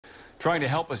Trying to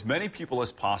help as many people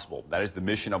as possible. That is the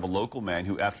mission of a local man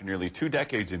who, after nearly 2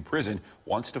 decades in prison,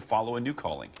 wants to follow a new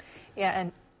calling. Yeah,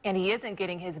 and he isn't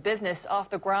getting his business off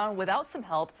the ground without some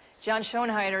help. Jon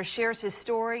Schoenheider shares his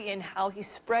story and how he's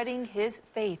spreading his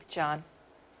faith. John.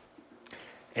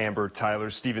 Amber, Tyler,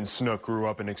 Stephen Snook grew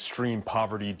up in extreme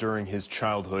poverty during his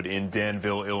childhood in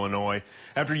Danville, Illinois.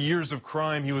 After years of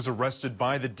crime, he was arrested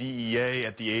by the DEA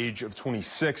at the age of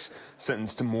 26,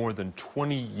 sentenced to more than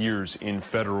 20 years in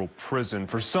federal prison.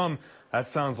 For some, that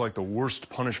sounds like the worst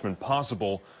punishment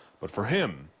possible, but for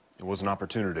him, it was an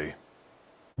opportunity.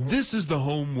 This is the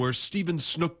home where Stephen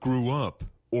Snook grew up,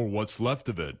 or what's left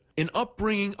of it. An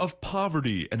upbringing of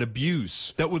poverty and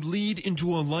abuse that would lead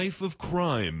into a life of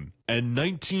crime and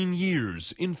 19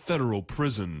 years in federal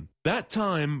prison. That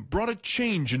time brought a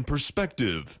change in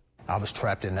perspective. I was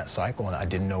trapped in that cycle and I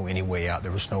didn't know any way out.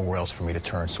 There was nowhere else for me to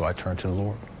turn, so I turned to the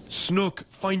Lord. Snook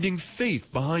finding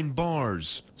faith behind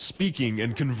bars, speaking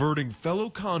and converting fellow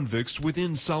convicts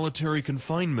within solitary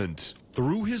confinement.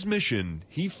 Through his mission,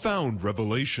 he found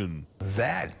revelation.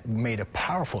 That made a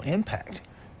powerful impact.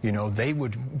 You know, they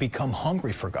would become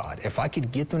hungry for God. If I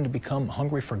could get them to become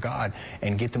hungry for God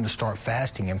and get them to start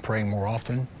fasting and praying more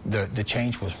often, the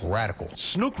change was radical.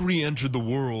 Snook re-entered the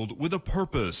world with a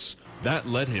purpose. That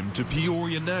led him to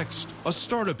Peoria Next, a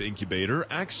startup incubator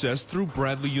accessed through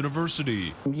Bradley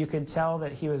University. You could tell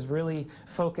that he was really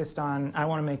focused on, I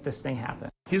want to make this thing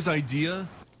happen. His idea?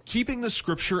 Keeping the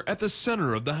scripture at the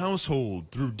center of the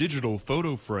household through digital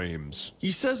photo frames.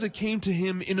 He says it came to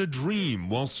him in a dream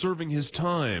while serving his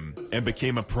time and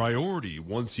became a priority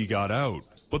once he got out.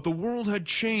 But the world had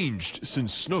changed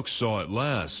since Snook saw it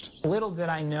last. Little did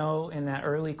I know in that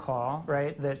early call,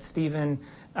 right, that Stephen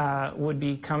would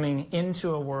be coming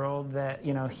into a world that,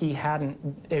 you know, he hadn't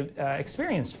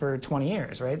experienced for 20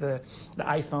 years, right? The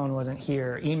iPhone wasn't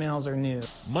here. Emails are new.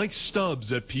 Mike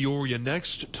Stubbs at Peoria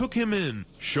Next took him in,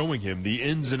 showing him the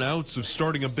ins and outs of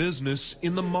starting a business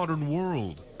in the modern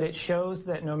world. It shows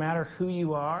that no matter who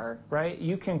you are, right,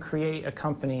 you can create a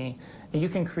company, and you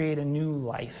can create a new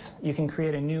life. You can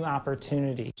create a new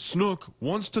opportunity. Snook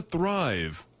wants to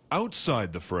thrive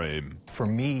outside the frame. For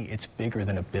me, it's bigger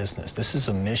than a business. This is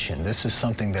a mission. This is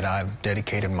something that I've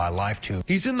dedicated my life to.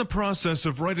 He's in the process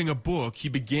of writing a book he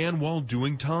began while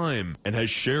doing time and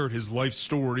has shared his life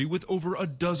story with over a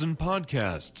dozen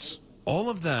podcasts. All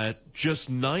of that just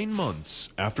 9 months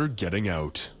after getting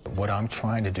out. What I'm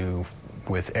trying to do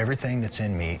with everything that's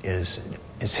in me is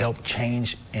help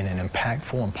change in an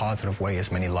impactful and positive way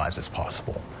as many lives as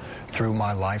possible. Through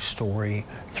my life story,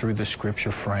 through the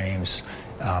scripture frames,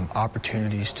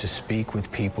 opportunities to speak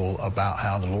with people about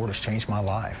how the Lord has changed my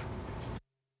life.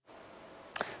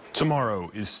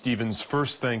 Tomorrow is Stephen's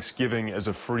first Thanksgiving as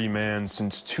a free man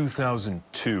since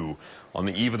 2002. On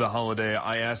the eve of the holiday,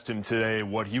 I asked him today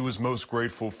what he was most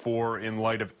grateful for in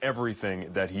light of everything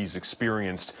that he's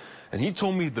experienced. And he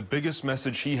told me the biggest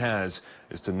message he has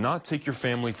is to not take your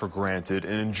family for granted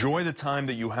and enjoy the time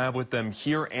that you have with them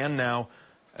here and now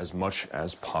as much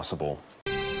as possible.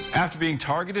 After being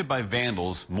targeted by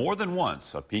vandals more than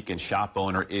once, a Pekin shop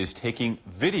owner is taking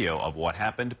video of what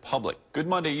happened public. Good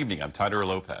Monday evening. I'm Tyler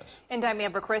Lopez. And I'm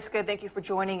Amber Kriska. Thank you for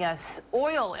joining us.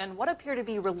 Oil and what appear to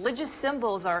be religious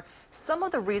symbols are some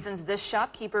of the reasons this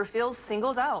shopkeeper feels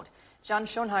singled out. Jon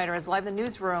Schoenheider is live in the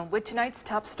newsroom with tonight's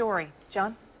top story.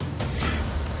 John?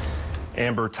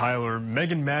 Amber, Tyler,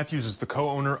 Megan Matthews is the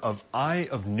co-owner of Eye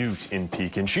of Newt in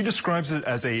Pekin. She describes it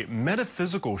as a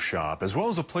metaphysical shop, as well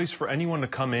as a place for anyone to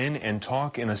come in and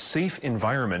talk in a safe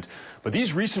environment. But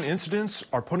these recent incidents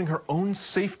are putting her own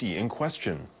safety in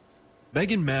question.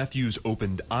 Megan Matthews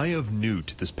opened Eye of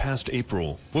Newt this past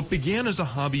April. What began as a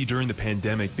hobby during the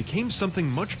pandemic became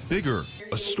something much bigger,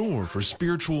 a store for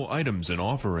spiritual items and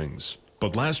offerings.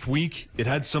 But last week, it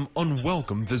had some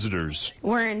unwelcome visitors.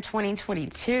 We're in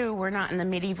 2022. We're not in the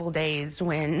medieval days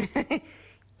when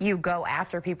you go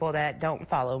after people that don't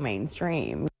follow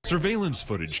mainstream. Surveillance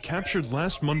footage captured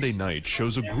last Monday night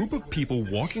shows a group of people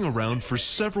walking around for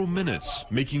several minutes,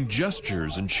 making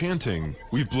gestures and chanting.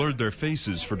 We've blurred their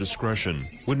faces for discretion.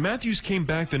 When Matthews came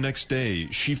back the next day,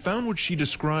 she found what she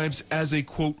describes as a,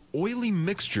 quote, oily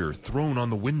mixture thrown on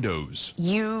the windows.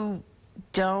 You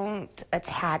don't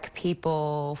attack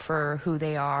people for who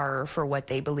they are or for what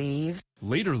they believe.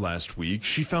 Later last week,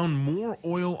 she found more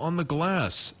oil on the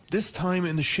glass, this time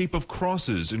in the shape of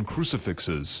crosses and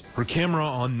crucifixes. Her camera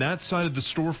on that side of the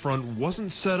storefront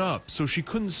wasn't set up, so she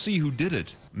couldn't see who did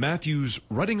it. Matthews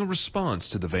writing a response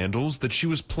to the vandals that she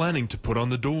was planning to put on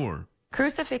the door.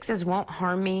 Crucifixes won't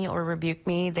harm me or rebuke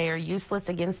me. They are useless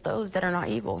against those that are not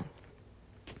evil.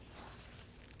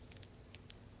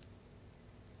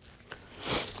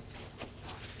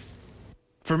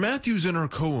 For Matthews and her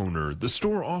co-owner, the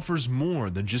store offers more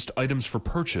than just items for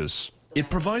purchase. It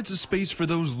provides a space for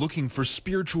those looking for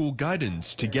spiritual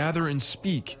guidance to gather and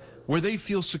speak where they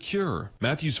feel secure.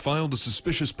 Matthews filed a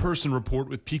suspicious person report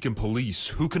with Pekin police,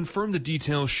 who confirmed the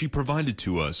details she provided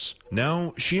to us.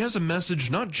 Now, she has a message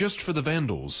not just for the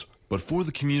vandals, but for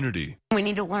the community. We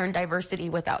need to learn diversity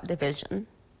without division.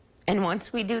 And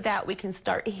once we do that, we can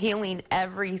start healing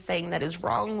everything that is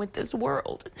wrong with this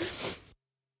world.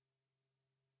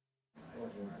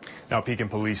 Now, Pekin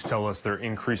police tell us they're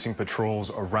increasing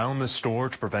patrols around the store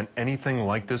to prevent anything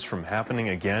like this from happening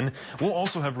again. We'll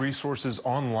also have resources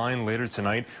online later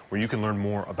tonight where you can learn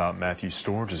more about Matthew's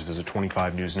store. Just visit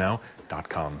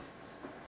 25newsnow.com.